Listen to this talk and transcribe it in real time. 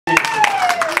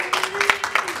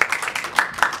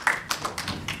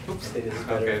think this is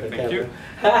better. Okay, for thank you.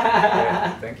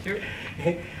 camera. Thank you.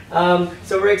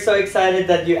 So we're so excited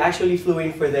that you actually flew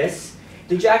in for this.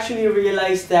 Did you actually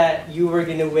realize that you were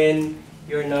going to win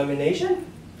your nomination?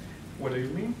 What do you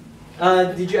mean?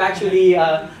 Did you actually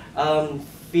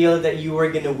feel that you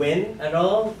were going to win at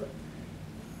all?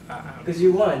 Because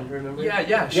you won, remember?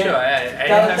 Yeah, sure.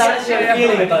 Tell us your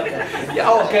feeling about that.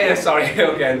 Yeah, okay, sorry.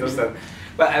 Okay, I understand.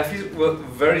 But I feel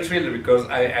very thrilled because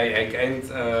I can't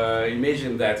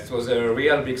imagine that. It was a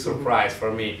real big surprise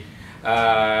for me.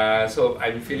 So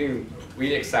I'm feeling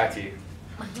really excited.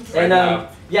 And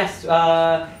yes,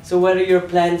 so what are your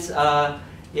plans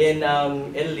in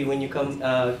Italy when you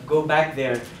go back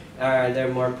there? Are there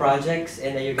more projects,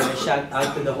 and are you going to shout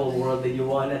out to the whole world that you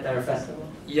won at our festival?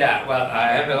 Yeah, well,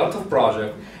 I have a lot of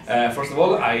projects. First of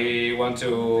all, I want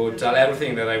to tell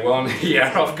everything that I won here,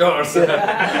 of course. and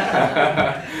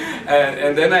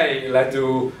then I like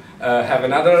to have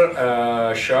another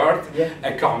short,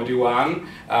 a comedy one.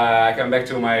 I come back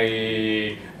to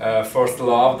my first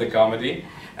love, the comedy.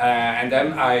 And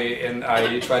then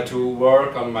I try to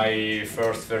work on my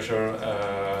first feature,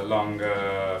 long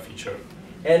feature.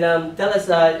 And tell us,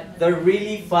 they're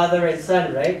really father and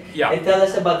son, right? Yeah. And tell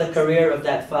us about the career of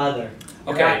that father.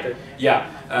 Okay. Yeah.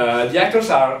 The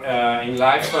actors are in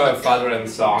life father and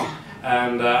son,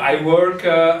 and I work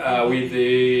with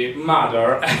the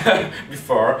mother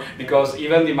before, because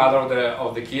even the mother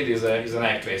of the kid is an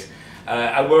actress.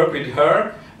 I worked with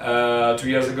her 2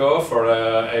 years ago for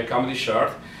a comedy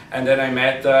short, and then I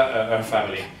met her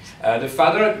family. The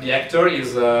father, the actor,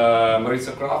 is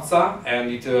Maurizio Croci,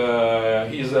 and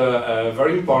he's a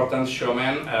very important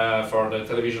showman for the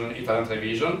Italian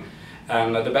television.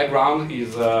 And the background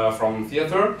is from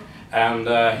theater, and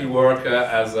he worked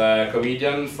as a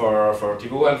comedian for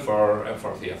TV and for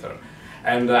theater.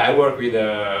 And I work with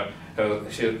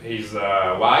his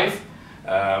wife,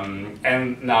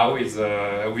 and now is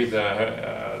with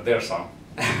their son.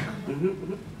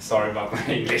 Sorry about my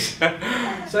English.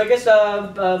 So I guess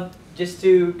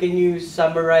can you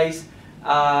summarize?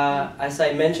 As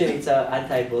I mentioned, it's an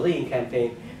anti-bullying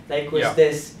campaign. Like, was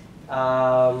this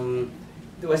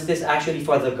actually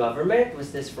for the government?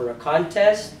 Was this for a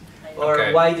contest,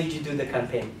 or why did you do the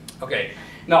campaign? Okay,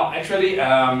 no, actually,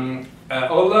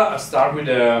 all start with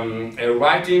a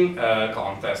writing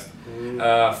contest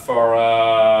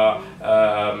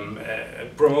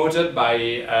promoted by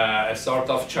a sort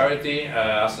of charity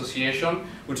association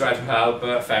who try to help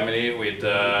family with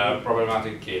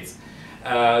problematic kids.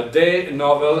 The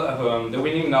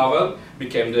winning novel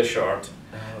became the short.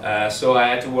 So I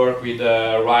had to work with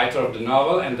the writer of the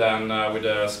novel, and then with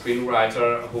the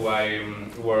screenwriter who I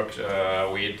worked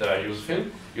with,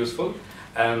 useful,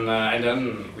 and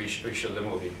then we showed the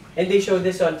movie. And they showed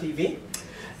this on TV?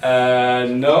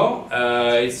 No,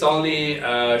 it's only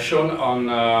shown on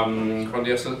from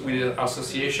the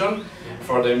association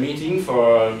for the meeting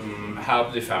for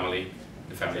help the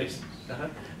families.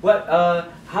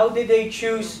 How did they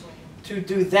choose to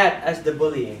do that as the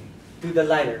bullying? Do the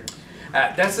lighter?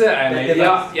 That's an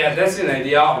idea. Yeah, that's an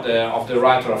idea of the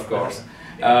writer, of course,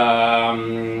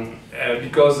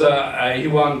 because he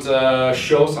wants to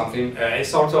show something, a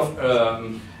sort of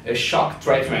a shock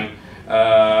treatment,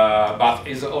 but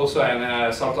it's also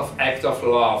a sort of act of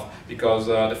love, because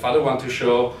the father wants to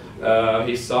show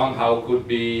his son how it could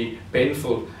be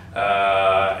painful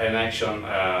an action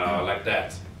like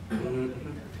that.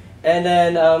 And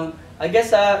then I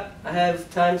guess I have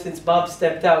time, since Bob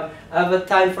stepped out. I have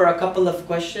time for a couple of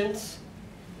questions.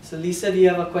 So Lisa, do you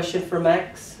have a question for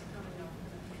Max?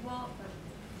 Well,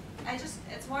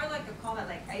 it's more like a comment.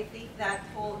 Like, I think that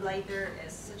whole lighter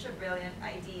is such a brilliant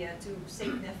idea to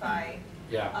signify,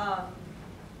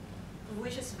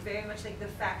 which is very much like the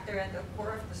factor and the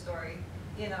core of the story,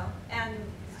 you know, and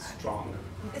strong.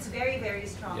 It's very, very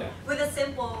strong. Yeah. With a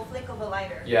simple flick of a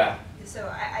lighter. Yeah. So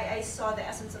I saw the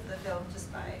essence of the film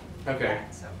just by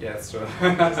that, so. Yeah, that's true.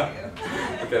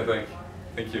 Okay,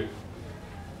 thank you.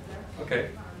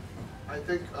 Okay. I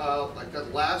think like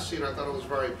that last scene, I thought it was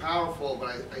very powerful, but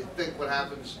I think what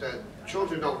happens that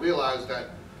children don't realize that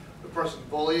the person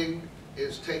bullying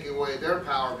is taking away their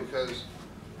power, because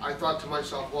I thought to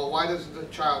myself, well, why doesn't the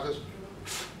child just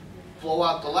blow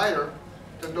out the lighter,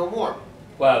 then no more?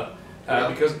 Well,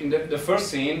 because in the first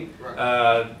scene,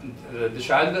 the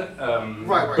child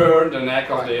burned the neck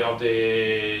of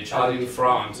the child in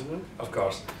front, of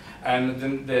course. And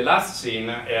then the last scene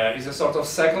is a sort of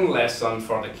second lesson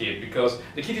for the kid, because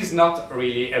the kid is not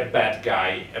really a bad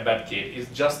guy, a bad kid. He's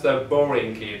just a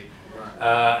boring kid,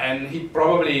 and he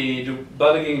probably do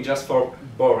bullying just for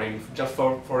boring, just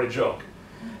for a joke.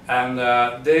 And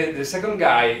the second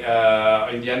guy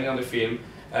in the end of the film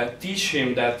teach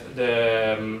him that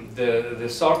the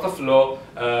sort of law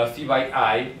fee by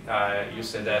eye, you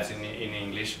said that in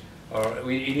English, or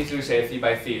in Italy we say fee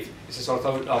by teeth. It's a sort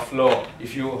of law.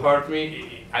 If you hurt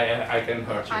me, I can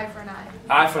hurt you. Eye for an eye.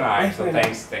 Eye for an eye. So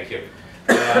thank you.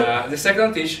 The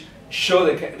second teach show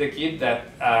the kid that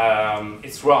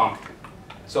it's wrong.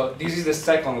 So this is the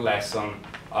second lesson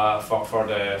for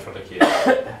the kid.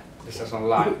 The second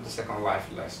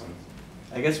life lesson.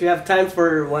 I guess we have time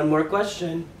for one more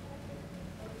question.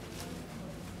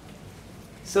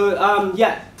 So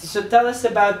yeah, so tell us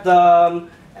about the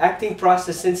acting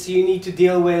process, since you need to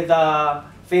deal with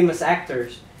famous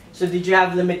actors. So did you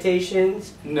have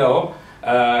limitations? No,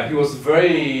 he was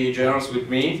very generous with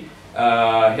me. He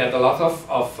had a lot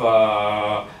of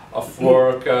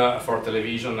work for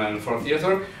television and for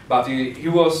theater, but he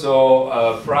was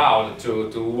so proud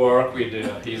to work with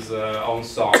his own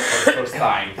song for the first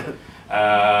time.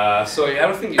 So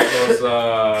everything it was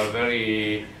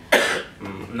very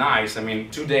nice. I mean,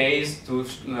 2 days to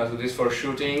this for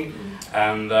shooting,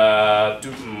 and a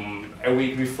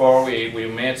week before we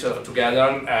met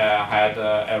together, had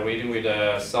a reading with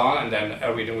the son, and then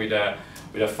a reading with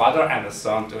the father and the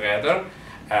son together,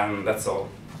 and that's all.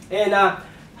 And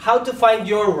how to find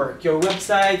your work? Your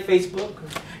website, Facebook?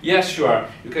 Yes, sure.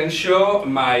 You can show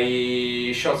my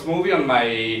short movie on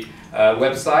my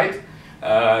website.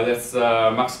 That's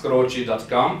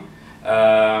maxcroci.com.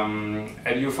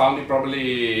 And you found it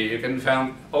probably, you can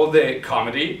find all the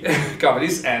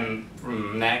comedies, and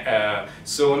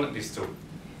soon these two.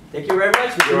 Thank you very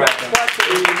much. You're welcome.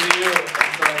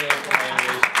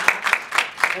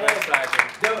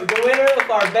 The winner of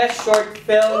our best short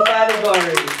film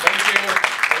category. Thank you.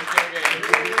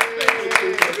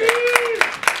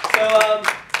 So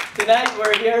tonight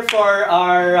we're here for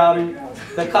our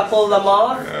the couple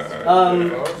Lamothe,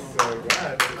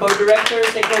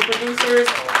 co-directors and co-producers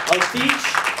of Teach.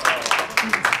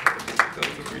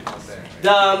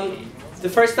 The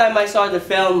first time I saw the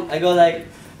film, I go like,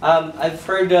 I've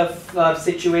heard of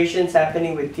situations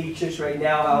happening with teachers right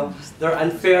now, how they're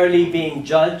unfairly being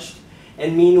judged,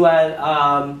 and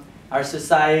meanwhile, our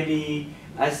society,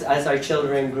 as our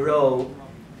children grow,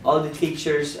 all the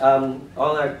teachers,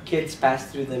 all our kids pass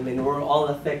through them, and we're all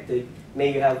affected.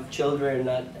 May you have children or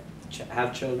not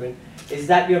have children. Is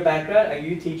that your background? Are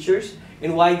you teachers?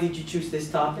 And why did you choose this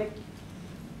topic?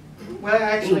 Well,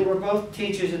 actually, we're both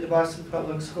teachers at the Boston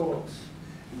Public Schools.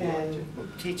 And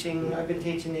teaching, I've been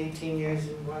teaching 18 years,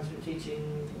 and Juan's been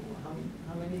teaching,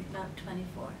 how many? About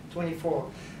 24.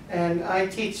 24. And I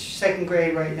teach second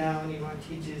grade right now, and Yvonne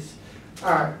teaches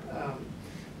art.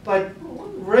 But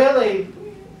really,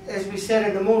 as we said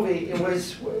in the movie,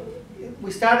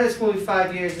 we started this movie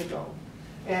 5 years ago.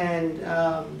 And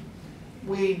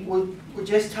we were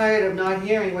just tired of not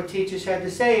hearing what teachers had to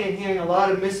say, and hearing a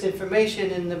lot of misinformation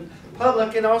in the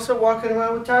public, and also walking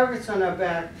around with targets on our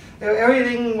back.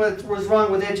 Everything was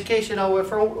wrong with education.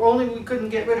 If only we couldn't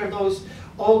get rid of those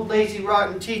old, lazy,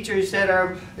 rotten teachers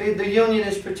that the union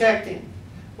is protecting.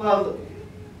 Well,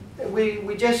 we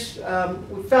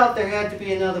felt there had to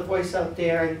be another voice out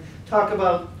there, and talk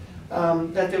about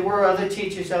that there were other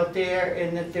teachers out there,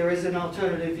 and that there is an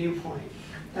alternative viewpoint.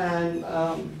 And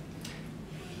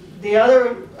the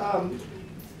other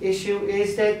issue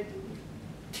is that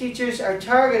teachers are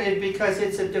targeted because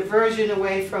it's a diversion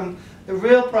away from the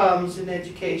real problems in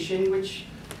education, which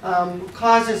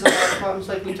causes a lot of problems,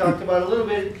 like we talked about a little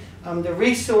bit. The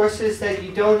resources that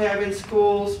you don't have in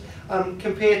schools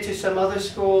compared to some other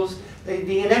schools,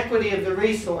 the inequity of the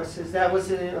resources, that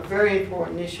was a very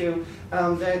important issue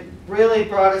that really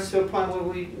brought us to a point where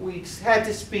we had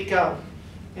to speak out.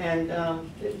 And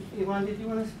Yvonne, did you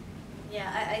want to? Yeah,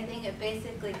 I think it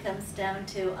basically comes down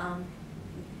to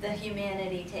the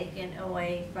humanity taken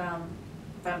away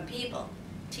from people.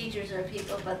 Teachers are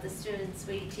people, but the students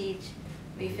we teach,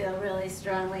 we feel really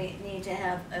strongly need to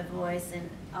have a voice, and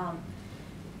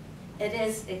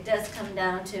it does come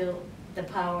down to the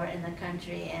power in the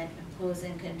country and who's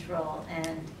in control,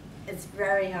 and it's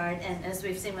very hard. And as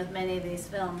we've seen with many of these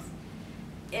films,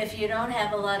 if you don't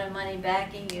have a lot of money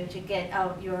backing you to get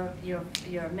out your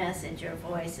message, your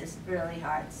voice, is really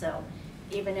hard. So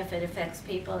even if it affects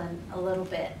people in a little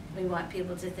bit, we want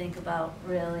people to think about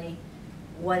really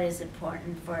what is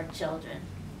important for children.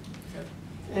 So.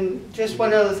 And just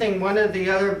one other thing, one of the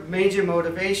other major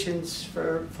motivations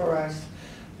for us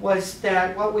was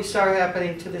that what we saw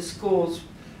happening to the schools,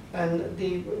 and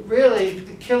the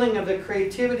killing of the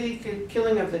creativity, the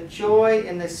killing of the joy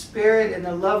and the spirit and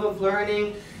the love of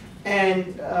learning,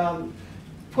 and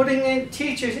putting in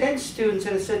teachers and students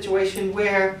in a situation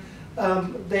where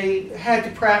they had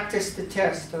to practice the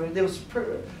test. I mean, there was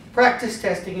practice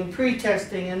testing and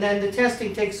pre-testing, and then the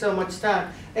testing takes so much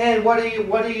time. And what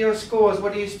are your scores?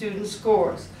 What are your students'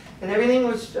 scores? And everything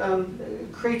was,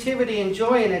 creativity and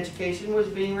joy in education was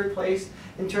being replaced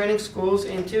and turning schools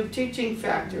into teaching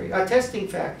factory, testing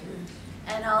factories.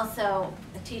 And also,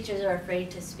 the teachers are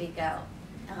afraid to speak out.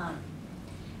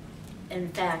 In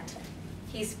fact,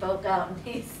 he spoke out and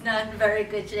he's not in very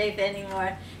good shape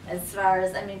anymore as far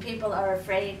as, I mean, people are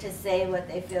afraid to say what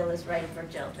they feel is right for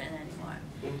children anymore.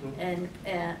 Mm-hmm.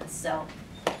 And so,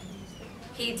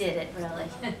 he did it really.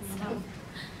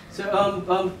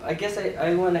 So I guess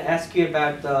I want to ask you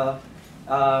about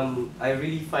I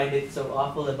really find it so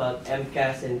awful about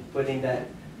MCAS and putting that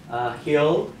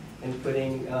hill and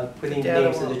putting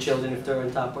names of the children if they're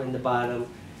on top or in the bottom.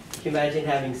 Can you imagine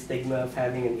having stigma of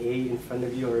having an A in front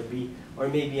of you or a B or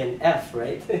maybe an F,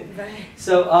 right? Right.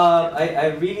 So I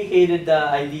really hated the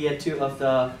idea too of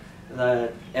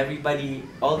the everybody,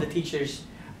 all the teachers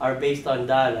are based on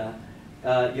data.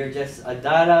 You're just a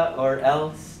data or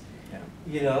else,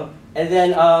 you know. And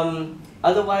then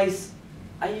otherwise,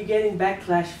 are you getting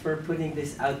backlash for putting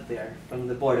this out there from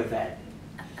the Board of Ed?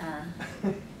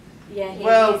 Yeah, he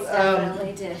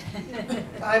definitely did.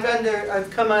 I've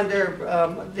come under,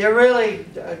 they're really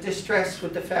distressed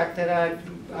with the fact that I've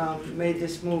made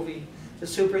this movie, the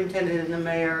superintendent and the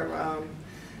mayor,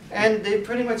 and they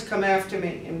pretty much come after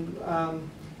me and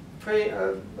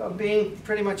being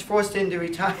pretty much forced into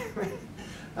retirement.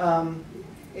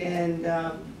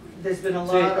 There's been a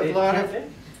lot of,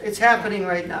 it's happening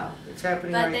right now. It's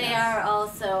happening right now. But they are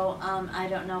also, I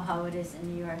don't know how it is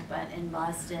in New York, but in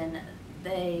Boston,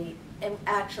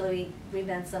 actually, we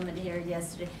met somebody here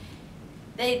yesterday.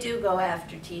 They do go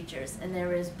after teachers, and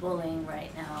there is bullying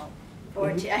right now.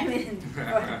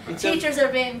 Teachers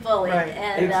are being bullied. Right.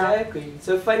 And, exactly.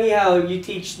 So funny how you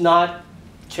teach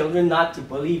children not to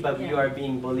bully, but you are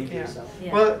being bullied yourself.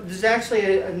 Yeah. Well, there's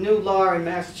actually a new law in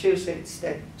Massachusetts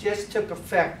that just took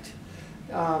effect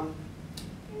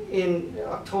in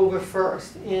October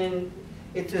 1st, and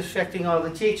it's affecting all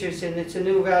the teachers, and it's a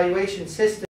new evaluation system.